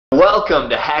Welcome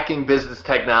to Hacking Business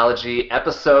Technology,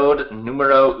 episode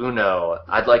numero uno.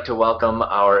 I'd like to welcome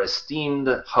our esteemed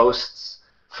hosts,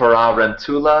 Farah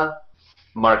Rentula,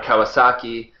 Mark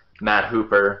Kawasaki, Matt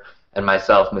Hooper, and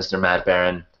myself, Mr. Matt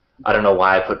Barron. I don't know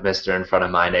why I put Mr. in front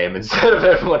of my name instead of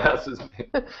everyone else's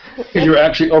name. You're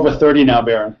actually over 30 now,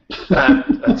 Barron.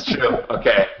 That's true.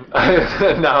 Okay.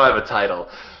 Now I have a title.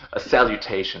 A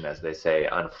salutation, as they say,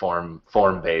 on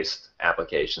form-based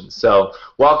applications. So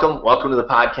welcome to the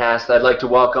podcast. I'd like to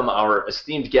welcome our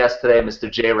esteemed guest today, Mr.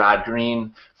 Jarod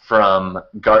Greene from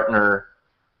Gartner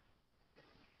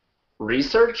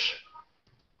Research?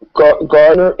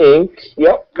 Gartner Inc.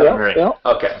 Yep. Gartner Inc.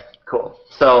 Okay, cool.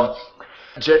 So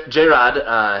Jarod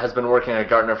has been working at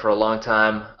Gartner for a long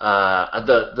time.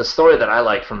 The story that I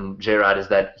like from Jarod is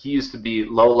that he used to be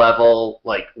low-level,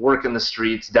 like work in the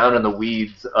streets, down in the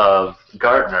weeds of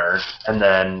Gartner, and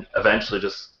then eventually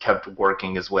just kept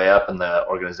working his way up in the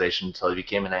organization until he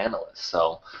became an analyst.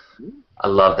 So I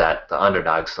love that, the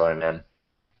underdog story, man.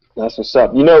 That's what's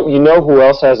up. You know who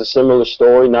else has a similar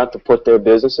story? Not to put their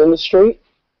business in the street,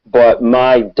 but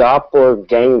my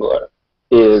doppelganger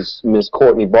is Miss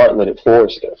Courtney Bartlett at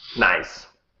Forrester. Nice.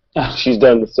 She's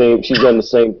done the same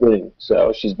thing.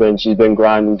 So she's been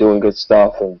grinding, doing good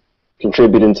stuff, and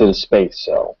contributing to the space.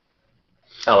 So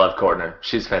I love Courtney.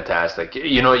 She's fantastic.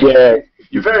 You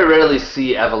very rarely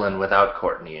see Evelyn without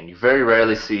Courtney, and you very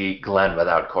rarely see Glenn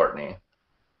without Courtney.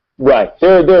 Right.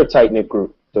 They're a tight knit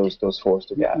group. Those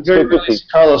Forrester guys. You very rarely see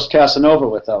Carlos Casanova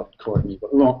without Courtney,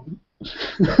 but we won't.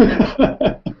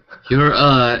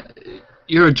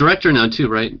 You're a director now too,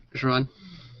 right, Jarod?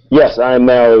 Yes, I am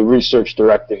now a research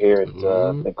director here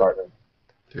at Gartner.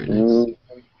 Very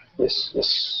nice.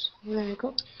 Yes. Very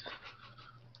cool.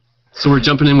 So we're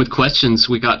jumping in with questions.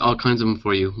 We got all kinds of them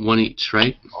for you, one each,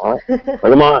 right? All right.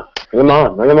 Bring them on.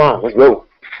 Let's go.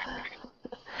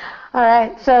 All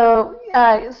right. So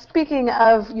speaking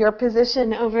of your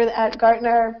position over at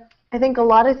Gartner, I think a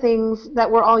lot of things that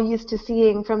we're all used to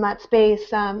seeing from that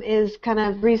space is kind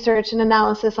of research and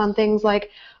analysis on things like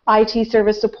IT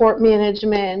service support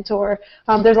management, or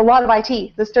there's a lot of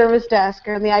IT, the service desk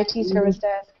or the IT service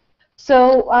desk.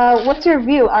 So what's your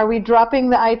view? Are we dropping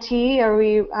the IT? Are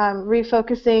we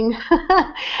refocusing?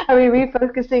 Are we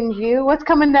refocusing view? What's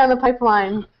coming down the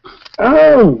pipeline?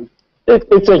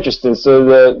 It's interesting. So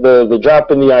the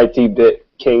drop in the IT bit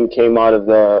came out of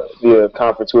the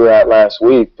conference we were at last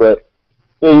week, but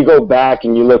you go back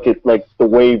and you look at like the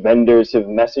way vendors have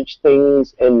messaged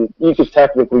things, and you could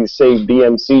technically say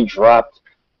BMC dropped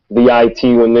the IT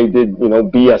when they did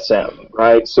BSM,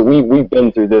 right? So we've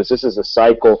been through this. This is a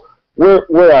cycle. We're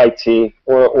IT.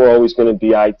 We're always going to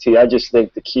be IT. I just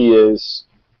think the key is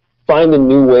finding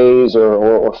new ways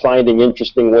or finding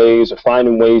interesting ways or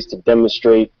finding ways to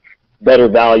demonstrate better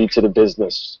value to the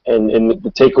business. And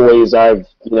the takeaways I've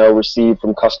received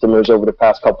from customers over the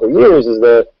past couple of years is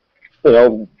that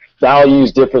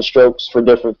values different strokes for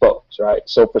different folks, right?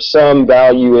 So for some,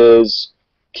 value is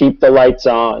keep the lights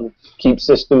on, keep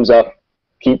systems up,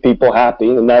 keep people happy,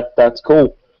 and that's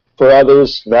cool. For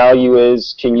others, value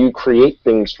is can you create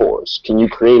things for us? Can you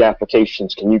create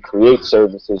applications? Can you create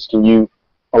services? Can you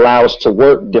allow us to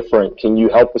work different? Can you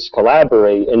help us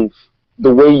collaborate? And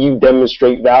the way you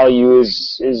demonstrate value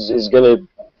is going to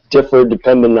differ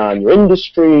depending on your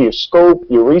industry, your scope,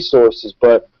 your resources.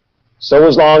 But so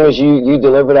as long as you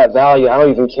deliver that value, I don't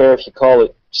even care if you call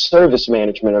it service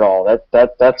management at all.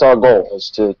 That's our goal, is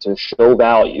to show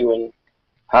value. And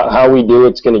how we do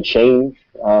it's going to change.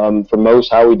 For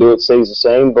most, how we do it stays the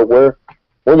same. But we're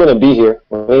going to be here.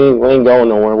 We ain't going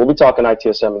nowhere. We'll be talking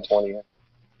ITSM in 20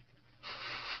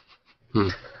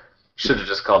 years. Should have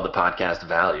just called the podcast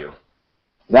Value.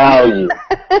 Value.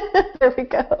 There we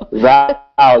go. Value.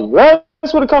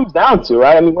 That's what it comes down to,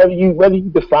 right? I mean, whether you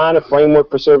define a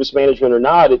framework for service management or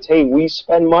not, it's, hey, we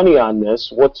spend money on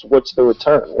this. What's the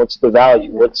return? What's the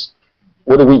value? What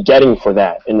are we getting for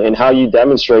that? And how you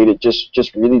demonstrate it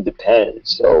just really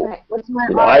depends. So,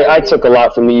 right. I took a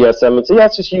lot from the ESM and said, yeah,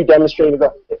 it's just you demonstrating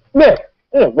value. Yeah.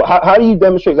 How do you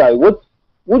demonstrate value?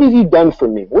 What have you done for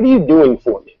me? What are you doing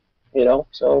for me?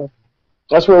 So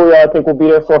that's where we are. I think we'll be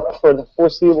there for the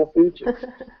foreseeable future.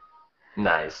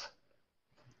 Nice.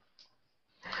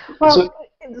 Well,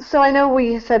 so I know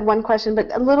we said one question, but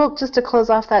a little just to close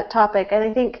off that topic. And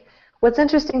I think what's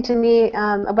interesting to me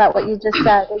about what you just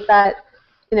said is that,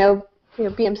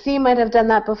 BMC might have done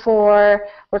that before.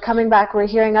 We're coming back. We're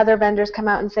hearing other vendors come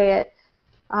out and say it.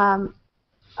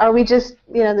 Are we just,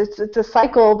 it's a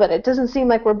cycle, but it doesn't seem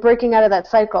like we're breaking out of that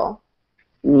cycle.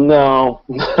 No,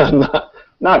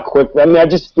 not quickly. I mean, I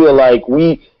just feel like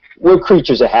we're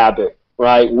creatures of habit,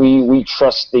 right? We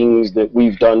trust things that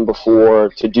we've done before.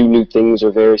 To do new things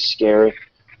are very scary.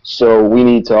 So we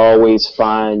need to always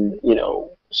find,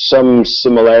 some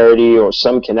similarity or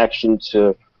some connection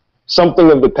to something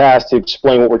of the past to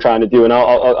explain what we're trying to do. And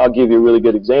I'll give you a really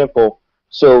good example.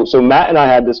 So Matt and I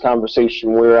had this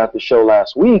conversation when we were at the show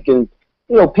last week, and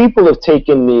people have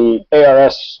taken the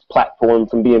ARS platform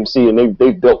from BMC and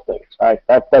they've built things, right?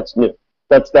 That's new.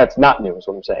 That's not new, is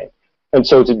what I'm saying. And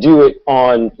so to do it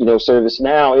on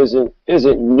ServiceNow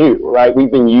isn't new, right?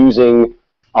 We've been using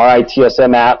our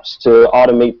ITSM apps to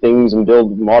automate things and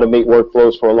automate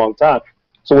workflows for a long time.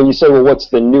 So when you say, well, what's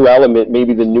the new element?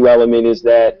 Maybe the new element is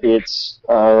that it's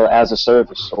as a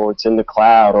service, or it's in the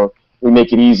cloud, or we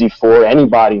make it easy for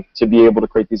anybody to be able to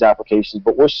create these applications.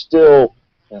 But we're still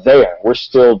there. We're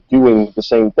still doing the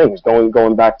same things,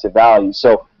 going back to value.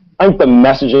 So I think the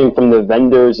messaging from the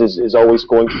vendors is always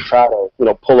going to try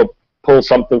to pull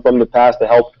something from the past to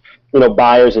help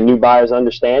buyers and new buyers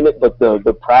understand it. But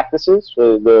the practices,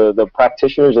 the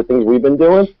practitioners, the things we've been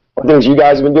doing, or things you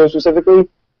guys have been doing specifically,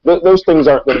 those things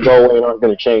aren't going to go away and aren't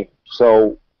going to change.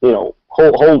 So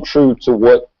hold true to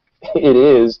what it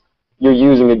is you're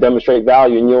using to demonstrate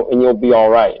value, and you'll be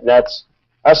all right. And that's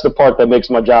the part that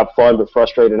makes my job fun but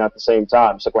frustrating at the same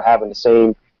time. It's like we're having the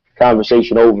same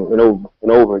conversation over and over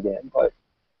and over again. But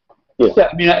yeah,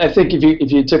 I mean, I think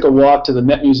if you took a walk to the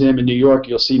Met Museum in New York,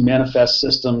 you'll see manifest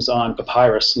systems on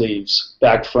papyrus sleeves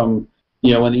back from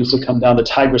when they used to come down the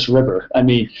Tigris River. I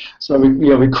mean, so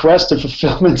request and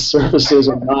fulfillment services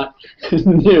are not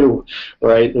new,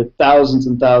 right? They're thousands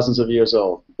and thousands of years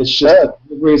old. It's just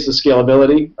degrees of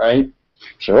scalability, right?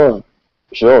 Sure.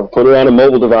 Put it on a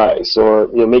mobile device, or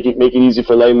make it easy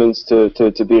for laymen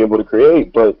to be able to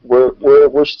create. But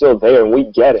we're still there, and we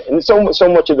get it. And so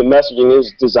much of the messaging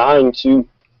is designed to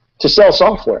sell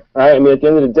software, right? I mean, at the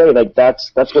end of the day, like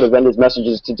that's what a vendor's message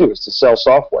is to do, is to sell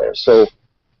software. So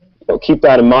keep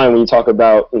that in mind when you talk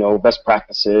about best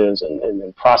practices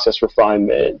and process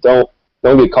refinement. Don't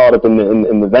get caught up in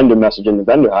the vendor message and the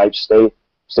vendor hype.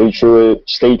 Stay true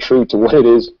to what it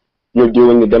is you're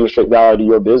doing to demonstrate value to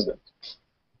your business.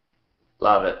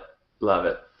 Love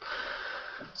it.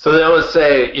 So they always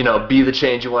say, be the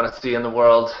change you want to see in the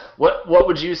world. What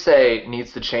would you say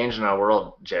needs to change in our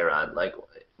world, Jarod? Like,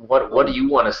 what do you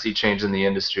want to see change in the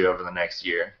industry over the next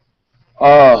year?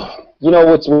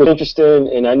 What's interesting,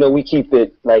 and I know we keep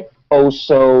it like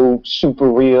so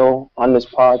super real on this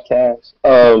podcast.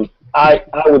 I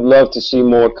would love to see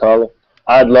more color.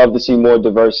 I'd love to see more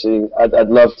diversity. I'd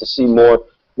love to see more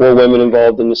women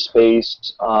involved in the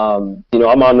space. I'm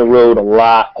on the road a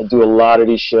lot. I do a lot of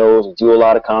these shows. I do a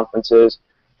lot of conferences,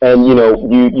 and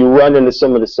you run into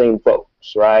some of the same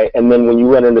folks, right? And then when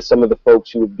you run into some of the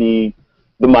folks who would be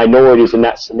the minorities in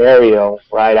that scenario,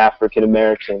 right? African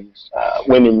American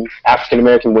women,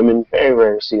 very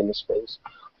rare to see in this space.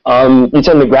 You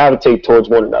tend to gravitate towards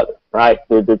one another, right?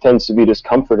 There tends to be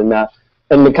discomfort in that,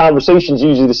 and the conversation's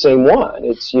usually the same one.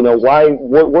 It's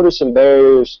what are some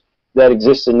barriers that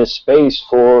exist in this space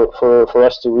for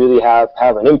us to really have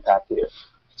an impact here.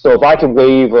 So if I could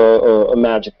wave a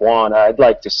magic wand, I'd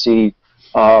like to see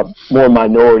more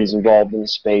minorities involved in the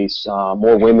space,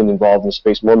 more women involved in the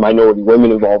space, more minority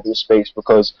women involved in the space,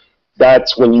 because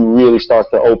that's when you really start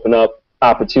to open up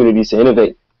opportunities to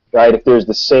innovate, right? If there's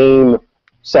the same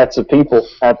sets of people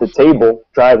at the table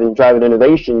driving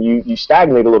innovation, you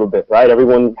stagnate a little bit, right?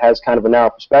 Everyone has kind of a narrow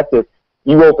perspective.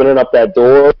 You opening up that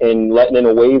door and letting in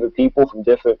a wave of people from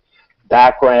different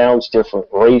backgrounds, different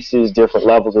races, different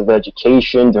levels of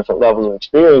education, different levels of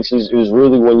experiences is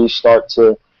really when you start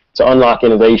to unlock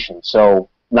innovation. So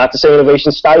not to say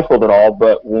innovation stifled at all,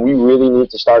 but when we really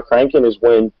need to start cranking is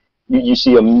when you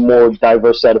see a more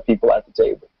diverse set of people at the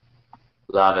table.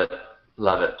 Love it.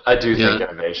 I do think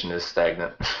innovation is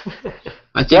stagnant.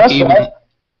 I think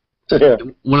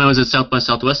when I was at South by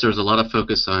Southwest, there was a lot of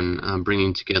focus on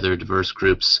bringing together diverse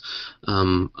groups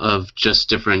of just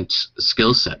different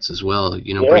skill sets as well.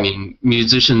 Bringing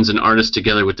musicians and artists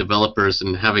together with developers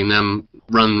and having them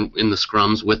run in the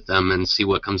scrums with them and see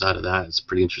what comes out of that. It's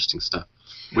pretty interesting stuff.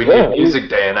 We need Music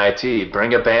Day in IT.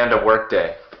 Bring a band to Work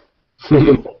Day.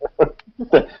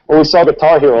 Well, we saw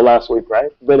Guitar Hero last week, right?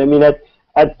 But I mean, at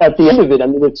the end of it, I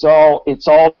mean, it's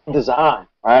all design.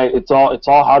 Right? It's all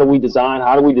how do we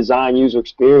design user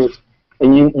experience,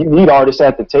 and you need artists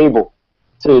at the table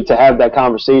to have that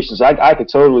conversation. So I could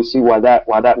totally see why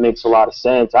that makes a lot of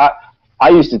sense. I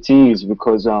used to tease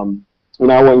because when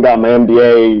I went and got my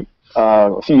MBA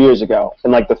a few years ago,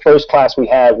 and like the first class we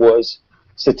had was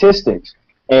statistics,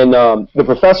 and the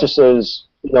professor says,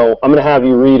 I'm going to have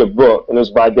you read a book, and it was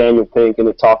by Daniel Pink, and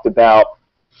it talked about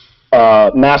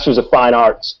Masters of Fine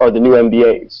Arts are the new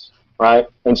MBAs, right?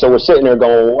 And so we're sitting there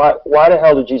going, why the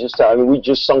hell did you just tell? I mean, we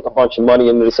just sunk a bunch of money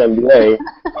into this MBA,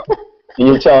 and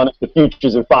you're telling us the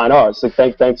future's in fine arts. Like,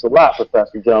 thanks a lot,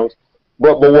 Professor Jones.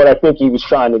 But what I think he was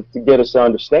trying to get us to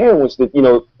understand was that, you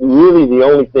know, really the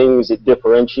only things that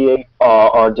differentiate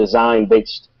are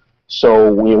design-based.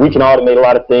 So we can automate a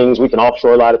lot of things, we can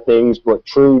offshore a lot of things, but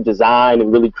true design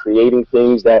and really creating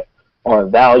things that are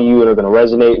of value and are going to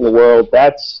resonate in the world,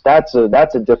 that's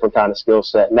a different kind of skill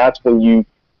set. And that's when you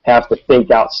have to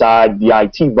think outside the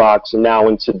IT box and now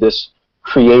into this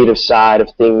creative side of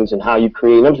things and how you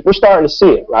create. And we're starting to see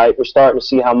it, right? We're starting to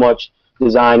see how much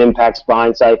design impacts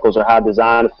buying cycles or how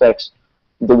design affects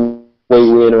the way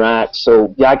we interact.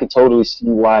 So yeah, I could totally see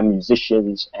why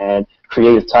musicians and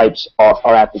creative types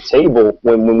are at the table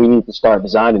when we need to start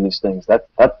designing these things.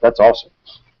 That's awesome.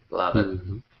 Love it.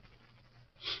 Mm-hmm.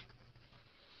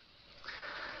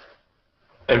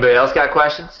 Anybody else got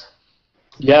questions?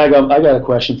 Yeah, I got a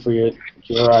question for you,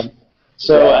 Jarod.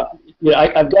 So yeah,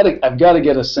 I've got to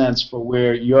get a sense for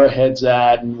where your head's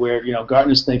at and where, you know,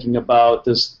 Gartner's thinking about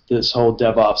this whole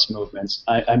DevOps movement.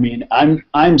 I mean,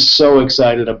 I'm so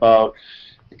excited about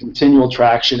the continual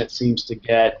traction it seems to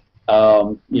get.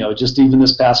 You know, just even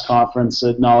this past conference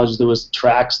acknowledged there was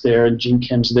tracks there and Gene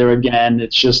Kim's there again.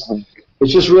 It's just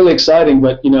really exciting.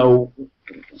 But, you know,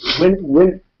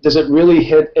 when does it really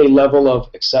hit a level of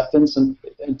acceptance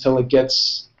until it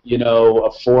gets, you know,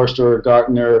 a Forrester or a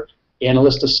Gartner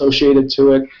analyst associated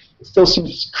to it? It still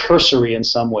seems cursory in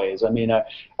some ways. I mean,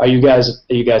 are you guys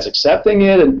accepting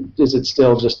it, and is it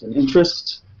still just an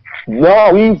interest?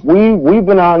 No, we've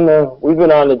been on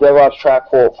the DevOps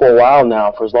track for a while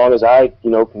now, for as long as I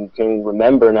can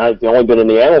remember, and I've only been in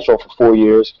the analyst role for 4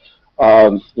 years.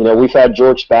 You know, we've had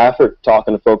George Spafford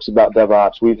talking to folks about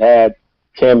DevOps. We've had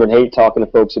Cameron Haight talking to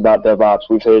folks about DevOps.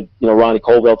 We've had, you know, Ronnie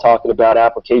Colville talking about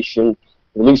application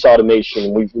release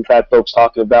automation. We've had folks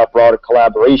talking about broader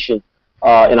collaboration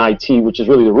in IT, which is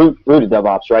really the root of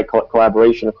DevOps, right?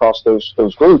 Collaboration across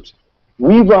those groups.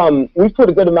 We've put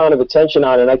a good amount of attention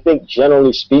on it, and I think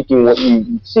generally speaking, what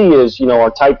you see is, you know,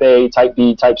 our Type A, Type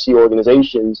B, Type C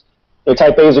organizations. You know,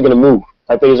 Type A's are going to move.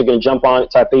 Type A's are going to jump on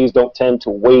it. Type A's don't tend to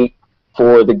wait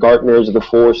for the Gartners or the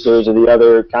Forresters or the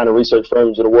other kind of research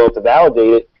firms of the world to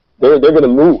validate it. They're going to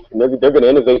move, and they're going to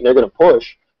innovate, and they're going to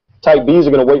push. Type B's are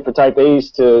going to wait for Type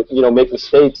A's to, you know, make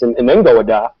mistakes and then go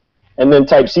adopt. And then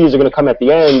Type C's are going to come at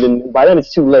the end, and by then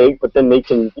it's too late, but then they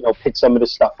can, you know, pick some of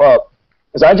this stuff up.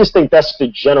 Because I just think that's the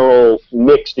general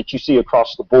mix that you see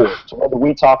across the board. So whether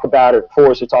we talk about it,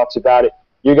 Forrester talks about it,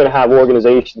 you're going to have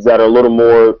organizations that are a little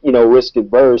more, you know, risk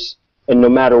adverse, and no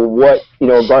matter what, you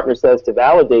know, Gartner says to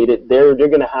validate it, they're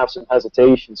going to have some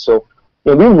hesitation. So,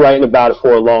 you know, we've been writing about it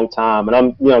for a long time,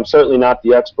 and I'm certainly not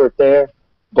the expert there,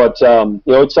 but you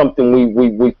know, it's something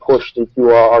we pushed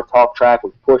into our talk track,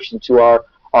 we pushed into our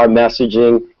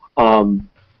messaging.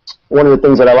 One of the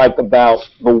things that I like about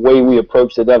the way we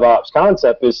approach the DevOps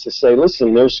concept is to say,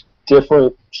 listen, there's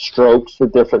different strokes for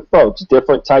different folks.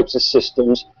 Different types of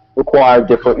systems require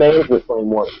different management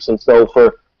frameworks, and so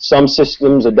for some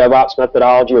systems, a DevOps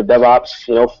methodology or DevOps,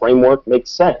 you know, framework makes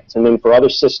sense, and then for other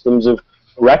systems of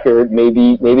record,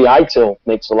 maybe ITIL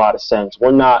makes a lot of sense.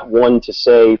 We're not one to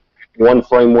say one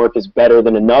framework is better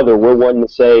than another. We're one to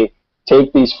say,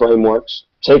 take these frameworks,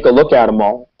 take a look at them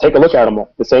all at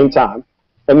the same time,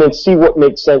 and then see what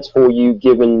makes sense for you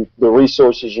given the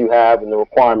resources you have and the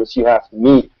requirements you have to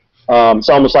meet. It's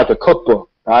almost like a cookbook,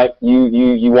 right?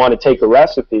 You want to take a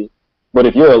recipe, but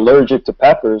if you're allergic to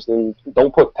peppers, then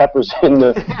don't put peppers in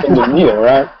the meal,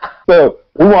 right? So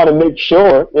we want to make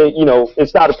sure that, you know,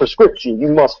 it's not a prescription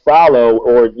you must follow,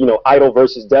 or, you know, ITIL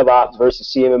versus DevOps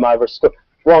versus CMMI versus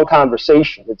wrong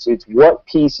conversation. It's what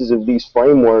pieces of these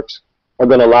frameworks are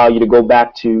going to allow you to go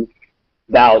back to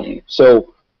value.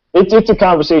 So it's a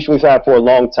conversation we've had for a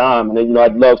long time, and, you know,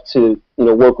 I'd love to, you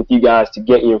know, work with you guys to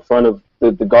get you in front of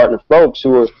the Gartner folks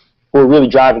who are really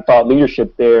driving thought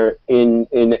leadership there in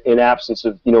absence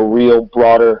of, you know, real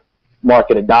broader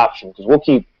market adoption, because we'll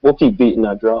keep beating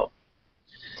that drum.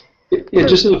 Yeah,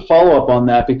 just as a follow-up on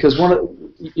that, because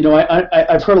you know,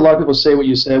 I've heard a lot of people say what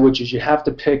you said, which is you have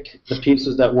to pick the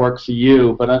pieces that work for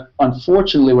you. But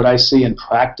unfortunately, what I see in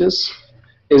practice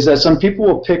is that some people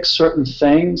will pick certain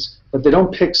things, but they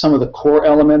don't pick some of the core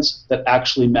elements that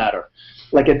actually matter.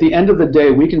 Like at the end of the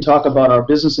day, we can talk about our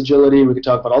business agility, we can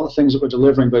talk about all the things that we're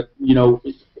delivering, but, you know,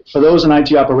 for those in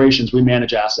IT operations, we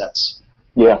manage assets.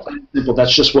 Yeah. Simple.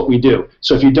 That's just what we do.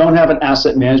 So if you don't have an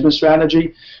asset management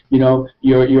strategy, you know,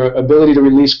 your ability to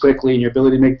release quickly and your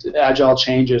ability to make agile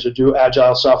changes or do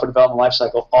agile software development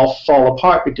lifecycle all fall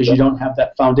apart because you don't have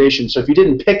that foundation. So if you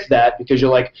didn't pick that because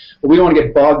you're like, well, we don't want to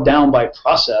get bogged down by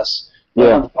process.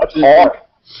 Yeah. That's hard.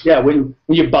 Yeah, when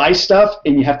you buy stuff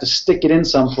and you have to stick it in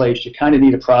someplace, you kind of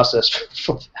need a process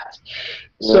for that.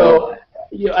 So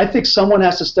I think someone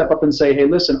has to step up and say, hey,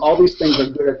 listen, all these things are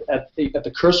good at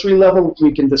the cursory level.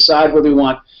 We can decide whether we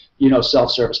want, you know,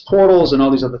 self-service portals and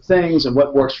all these other things and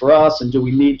what works for us, and do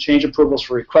we need change approvals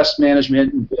for request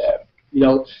management. And, you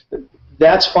know,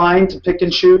 that's fine to pick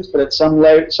and choose, but at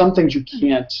some things you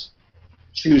can't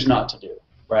choose not to do,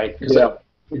 right?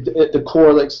 At the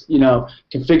core, like, you know,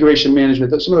 configuration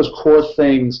management, some of those core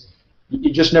things,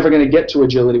 you're just never going to get to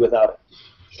agility without it.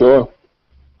 Sure.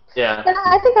 Yeah. And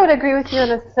I think I would agree with you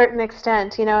to a certain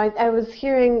extent. You know, I was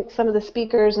hearing some of the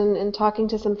speakers and talking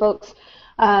to some folks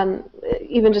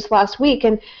even just last week,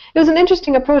 and it was an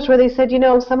interesting approach where they said, you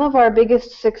know, some of our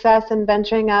biggest success in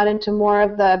venturing out into more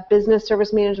of the business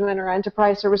service management or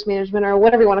enterprise service management or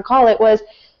whatever you want to call it was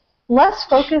less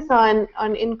focus on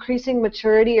increasing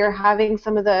maturity or having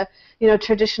some of the, you know,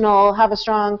 traditional, have a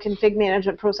strong config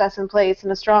management process in place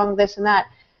and a strong this and that.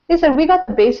 They said we got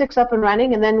the basics up and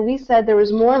running, and then we said there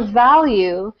was more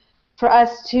value for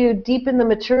us to deepen the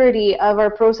maturity of our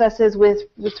processes with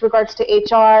regards to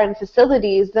HR and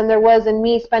facilities than there was in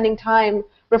me spending time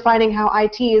refining how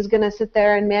IT is going to sit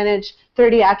there and manage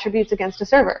 30 attributes against a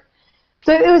server.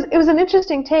 So it was an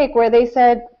interesting take where they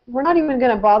said we're not even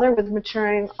going to bother with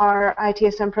maturing our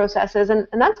ITSM processes, and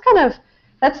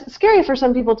that's scary for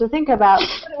some people to think about.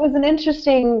 But it was an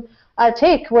interesting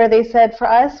take where they said for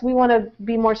us we want to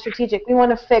be more strategic. We want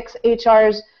to fix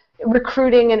HR's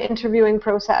recruiting and interviewing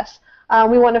process.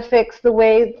 We want to fix the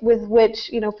way with which,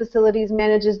 you know, facilities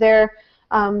manages their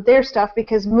stuff,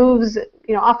 because moves,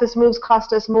 you know, office moves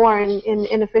cost us more in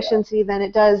inefficiency than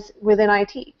it does within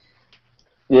IT.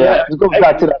 Yeah, it goes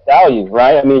back to that value,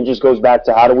 right? I mean, it just goes back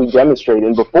to how do we demonstrate.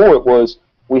 And before it was,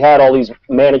 we had all these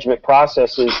management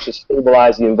processes to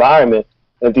stabilize the environment.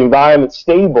 And if the environment's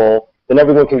stable, then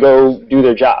everyone can go do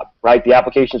their job, right? The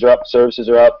applications are up, services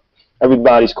are up,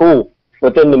 everybody's cool.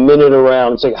 But then the minute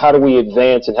around, it's like, how do we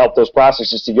advance and help those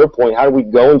processes? To your point, how do we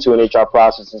go into an HR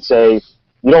process and say,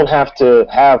 you don't have to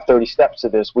have 30 steps to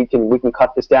this. We can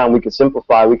cut this down. We can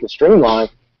simplify. We can streamline.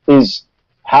 Is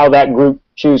how that group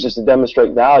chooses to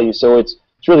demonstrate value. So it's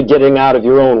really getting out of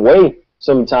your own way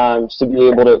sometimes to be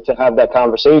able to have that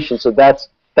conversation. So that's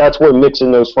where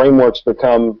mixing those frameworks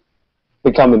become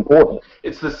important.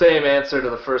 It's the same answer to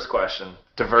the first question.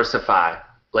 Diversify.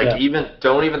 Like,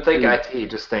 don't even think IT,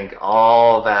 just think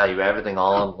all value, everything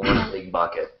all in one big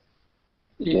bucket.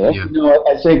 Yeah. You know,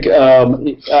 I think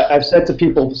I've said to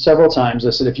people several times,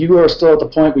 I said, if you are still at the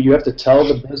point where you have to tell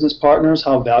the business partners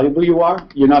how valuable you are,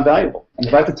 you're not valuable. And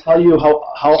if I have to tell you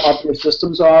how up your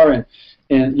systems are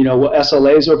and you know what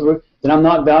SLAs are, then I'm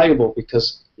not valuable,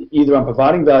 because either I'm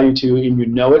providing value to you and you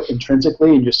know it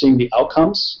intrinsically and you're seeing the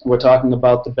outcomes, we're talking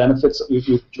about the benefits that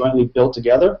we've jointly built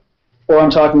together, or I'm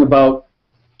talking about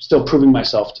still proving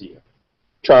myself to you.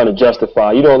 Trying to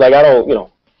justify. You know, like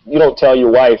you don't tell your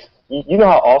wife, you know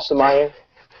how awesome I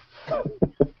am?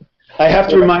 I have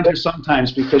to remind her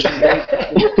sometimes, because I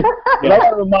got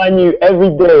to remind you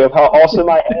every day of how awesome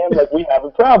I am, like we have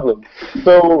a problem.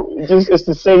 So it's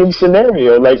the same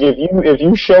scenario. Like if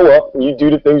you show up and you do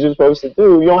the things you're supposed to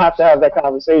do, you don't have to have that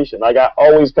conversation. Like I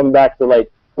always come back to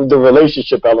like the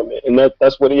relationship element, and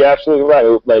that's what he absolutely right.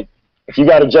 Like if you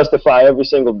got to justify every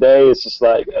single day, it's just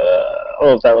like I don't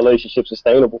know if that relationship's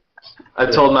sustainable. I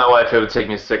told my wife it would take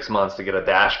me 6 months to get a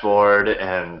dashboard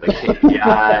and the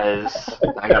KPIs.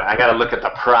 I got to look at the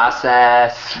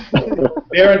process.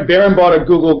 Baron bought a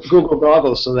Google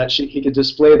goggles so that he could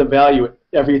display the value at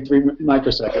every 3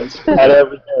 microseconds. At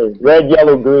every day, red,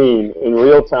 yellow, green in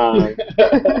real time,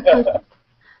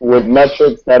 with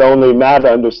metrics that only Matt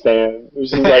understands.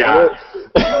 Which is like,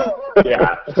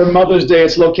 yeah. For Mother's Day,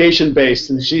 it's location based,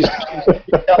 and she's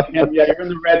telling him, "Yeah, you're in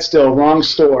the red still, wrong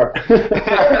store."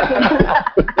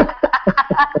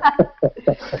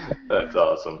 That's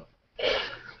awesome.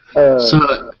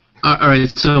 So, all right.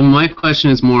 So my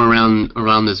question is more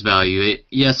around this value.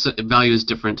 Yes, value is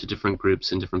different to different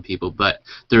groups and different people, but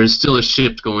there is still a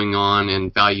shift going on,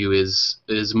 and value is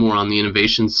more on the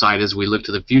innovation side as we look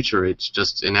to the future. It's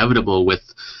just inevitable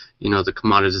with, you know, the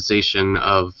commoditization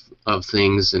of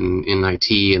things in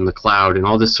IT and the cloud and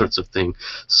all this sorts of thing.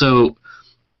 So,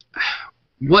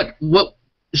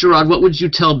 Jarod, what would you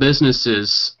tell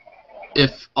businesses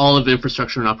if all of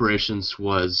infrastructure and operations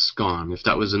was gone, if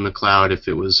that was in the cloud, if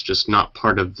it was just not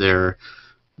part of their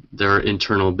their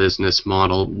internal business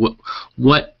model,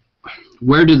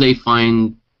 where do they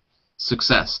find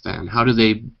success then? How do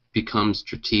they become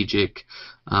strategic?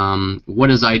 What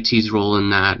is IT's role in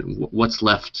that? What's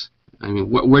left? I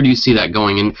mean, where do you see that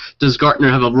going? And does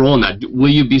Gartner have a role in that? Will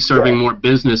you be serving more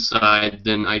business side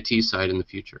than IT side in the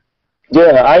future?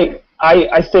 Yeah,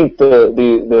 I think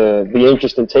the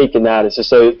interesting take in that is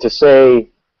to say,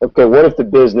 okay, what if the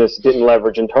business didn't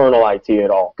leverage internal IT at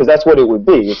all? Because that's what it would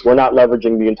be. If we're not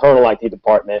leveraging the internal IT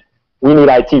department, we need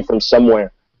IT from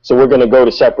somewhere. So we're going to go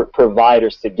to separate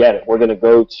providers to get it. We're going to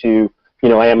go to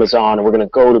Amazon, or we're going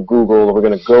to go to Google, or we're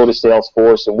going to go to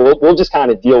Salesforce, and we'll just kind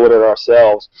of deal with it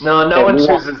ourselves. No one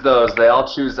chooses those. They all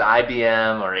choose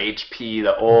IBM or HP,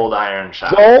 the old iron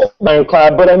shop. The old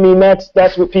ironclad, but I mean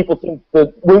that's what people think.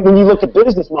 That when you look at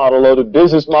business model, though, the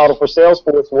business model for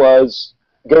Salesforce was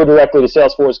go directly to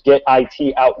Salesforce, get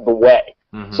IT out the way.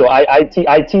 Mm-hmm. So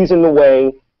IT's in the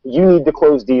way. You need to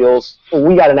close deals.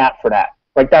 We got an app for that.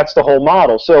 Like that's the whole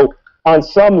model. So on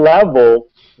some level,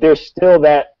 there's still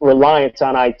that reliance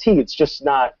on IT. It's just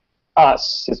not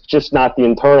us. It's just not the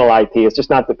internal IT. It's just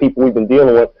not the people we've been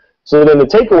dealing with. So then the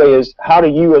takeaway is, how do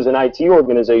you as an IT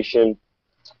organization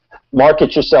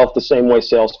market yourself the same way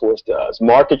Salesforce does,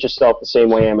 market yourself the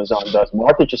same way Amazon does,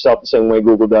 market yourself the same way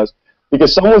Google does?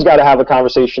 Because someone's got to have a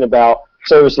conversation about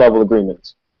service level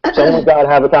agreements. Someone's got to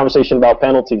have a conversation about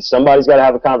penalties. Somebody's got to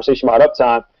have a conversation about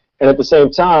uptime. And at the same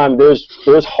time, there's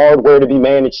hardware to be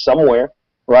managed somewhere.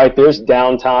 Right, there's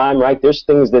downtime, right? There's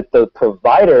things that the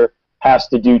provider has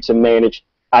to do to manage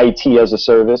IT as a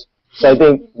service. So I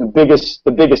think the biggest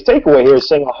takeaway here is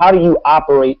saying, well, how do you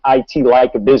operate IT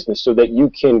like a business so that you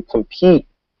can compete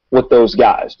with those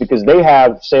guys? Because they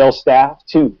have sales staff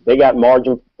too. They got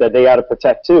margin that they got to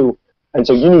protect too. And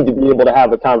so you need to be able to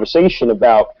have a conversation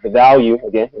about the value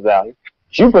that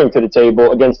you bring to the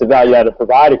table against the value that a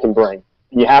provider can bring.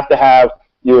 And you have to have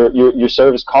your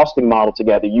service costing model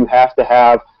together. You have to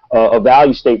have a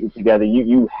value statement together.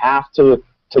 You have to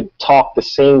talk the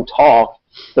same talk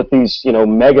that these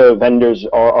mega vendors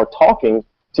are talking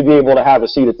to be able to have a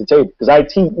seat at the table. Because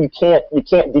IT, you can't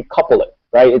decouple it,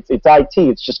 right? It's IT.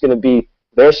 It's just going to be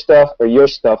their stuff or your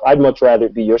stuff. I'd much rather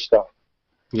it be your stuff.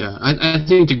 Yeah, I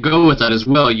think to go with that as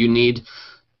well, you need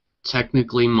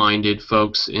technically minded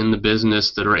folks in the business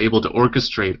that are able to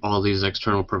orchestrate all these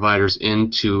external providers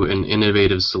into an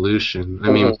innovative solution.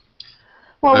 I mean,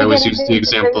 I always use the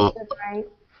example. Right?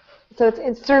 So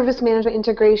it's service management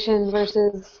integration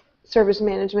versus service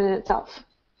management in itself.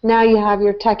 Now you have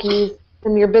your techies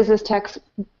and your business techs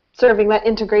serving that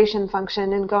integration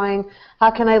function and going,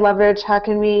 how can I leverage? How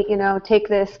can we, take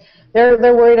this? They're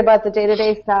worried about the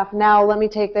day-to-day stuff. Now let me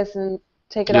take this and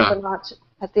take it up a notch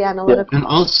at the analytical. And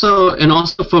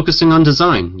also focusing on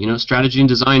design. Strategy and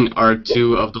design are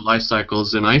two of the life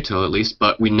cycles in ITIL at least,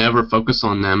 but we never focus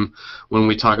on them when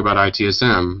we talk about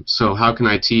ITSM. So how can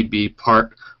IT be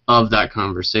part of that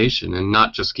conversation and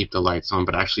not just keep the lights on,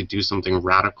 but actually do something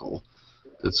radical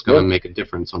that's going to make a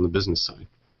difference on the business side?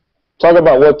 Talk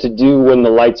about what to do when the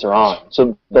lights are on.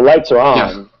 So the lights are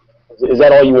on. Yeah. Is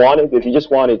that all you wanted? If you just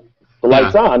wanted the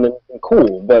lights on, then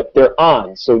cool, but they're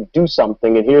on. So do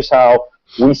something, and here's how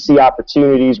we see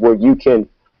opportunities where you can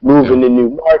move into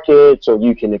new markets, or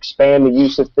you can expand the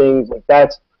use of things. Like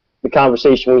that's the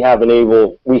conversation we haven't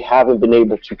been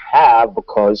able to have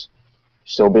because we're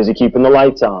so busy keeping the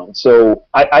lights on. So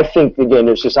I think again,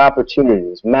 there's just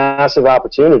opportunities, massive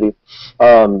opportunity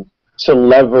to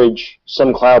leverage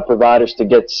some cloud providers to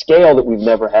get scale that we've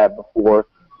never had before.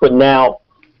 But now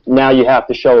you have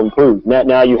to show and prove.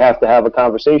 Now you have to have a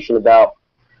conversation about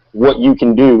what you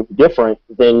can do different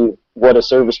than what a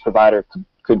service provider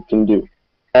can do.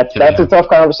 That's a tough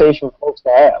conversation for folks to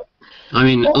have. I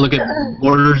mean, look at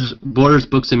Borders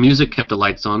Books and Music kept the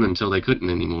lights on until they couldn't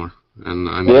anymore. And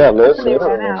I mean,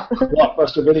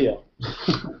 Blockbuster Video.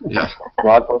 Yeah.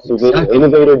 Blockbuster Video.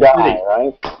 Innovate or die,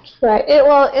 right? Right.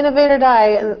 Innovate or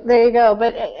die. There you go.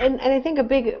 But and I think a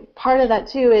big part of that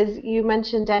too is you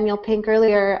mentioned Daniel Pink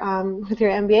earlier with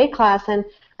your MBA class, and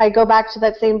I go back to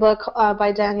that same book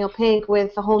by Daniel Pink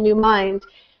with A Whole New Mind.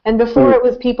 And before it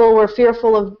was people were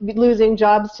fearful of losing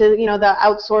jobs to the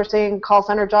outsourcing call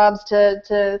center jobs to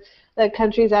the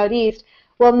countries out east.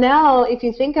 Well, now if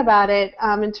you think about it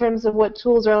in terms of what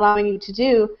tools are allowing you to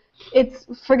do, it's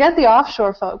forget the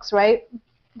offshore folks, right?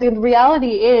 The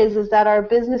reality is that our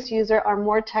business users are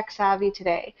more tech savvy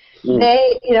today.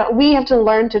 They, we have to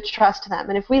learn to trust them,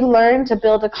 and if we learn to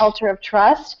build a culture of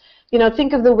trust.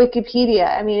 Think of the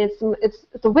Wikipedia. I mean,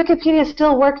 the Wikipedia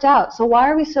still worked out. So why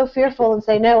are we so fearful and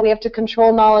say, no, we have to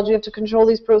control knowledge, we have to control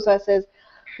these processes?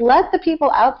 Let the people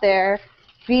out there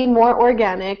be more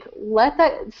organic,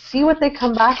 see what they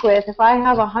come back with. If I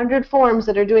have 100 forms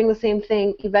that are doing the same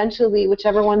thing, eventually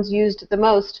whichever one's used the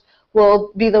most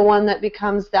will be the one that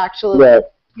becomes the actual,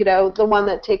 the one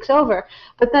that takes over.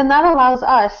 But then that allows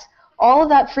us all of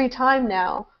that free time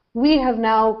now. We have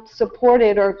now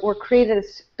supported or created a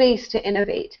space to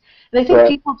innovate. And I think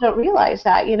people don't realize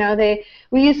that.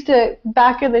 We used to,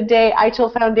 back in the day,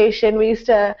 ITIL Foundation,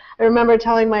 I remember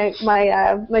telling my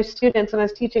students when I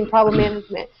was teaching problem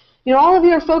management, all of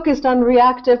you are focused on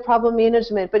reactive problem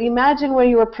management, but imagine where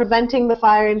you were preventing the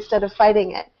fire instead of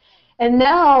fighting it. And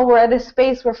now we're at a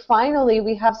space where finally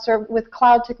we have, with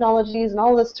cloud technologies and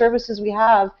all the services we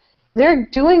have, they're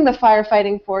doing the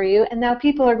firefighting for you, and now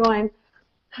people are going,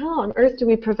 how on earth do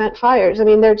we prevent fires? I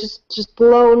mean, they're just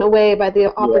blown away by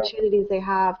the opportunities they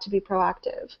have to be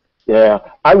proactive. Yeah,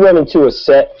 I run into a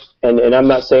set, and I'm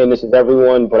not saying this is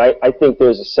everyone, but I think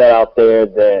there's a set out there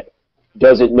that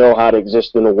doesn't know how to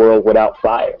exist in a world without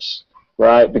fires,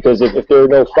 right? Because if there are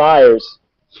no fires,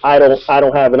 I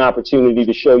don't have an opportunity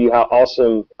to show you how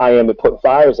awesome I am at putting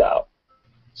fires out.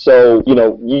 So,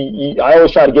 I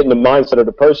always try to get in the mindset of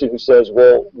the person who says,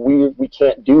 well, we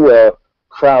can't do a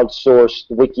crowdsourced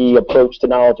wiki approach to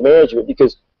knowledge management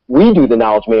because we do the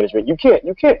knowledge management. You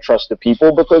can't trust the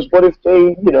people because what if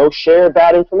they share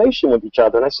bad information with each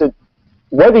other? And I said,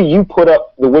 whether you put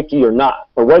up the wiki or not,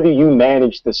 or whether you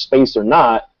manage the space or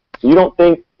not, you don't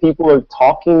think people are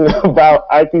talking about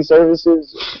IT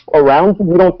services around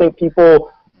you? You don't think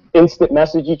people instant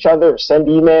message each other or send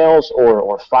emails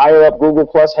or fire up Google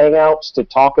Plus Hangouts to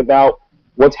talk about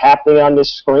what's happening on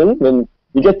this screen? And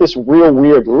you get this real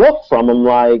weird look from them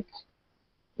like,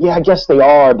 yeah, I guess they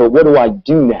are, but what do I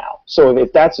do now? So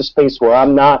if that's a space where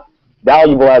I'm not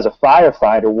valuable as a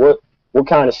firefighter, what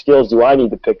kind of skills do I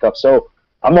need to pick up? So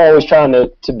I'm always trying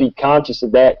to be conscious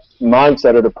of that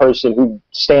mindset of the person who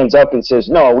stands up and says,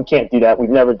 no, we can't do that, we've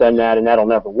never done that, and that'll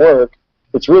never work.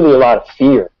 It's really a lot of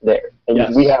fear there.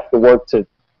 And we have to work to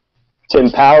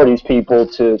empower these people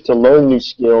to learn new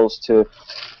skills, to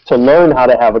learn how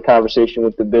to have a conversation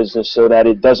with the business so that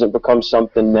it doesn't become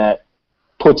something that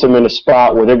puts them in a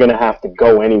spot where they're going to have to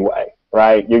go anyway,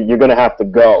 right? You're going to have to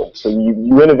go. So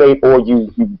you innovate or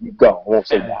you go. I won't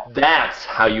say that. That's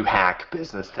how you hack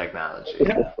business technology.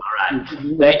 All right.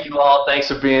 Thank you all. Thanks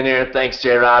for being here. Thanks,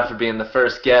 Jarod, for being the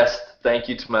first guest. Thank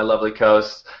you to my lovely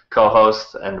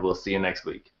co-hosts, and we'll see you next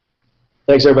week.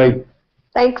 Thanks, everybody.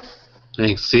 Thanks.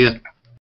 Thanks. See ya.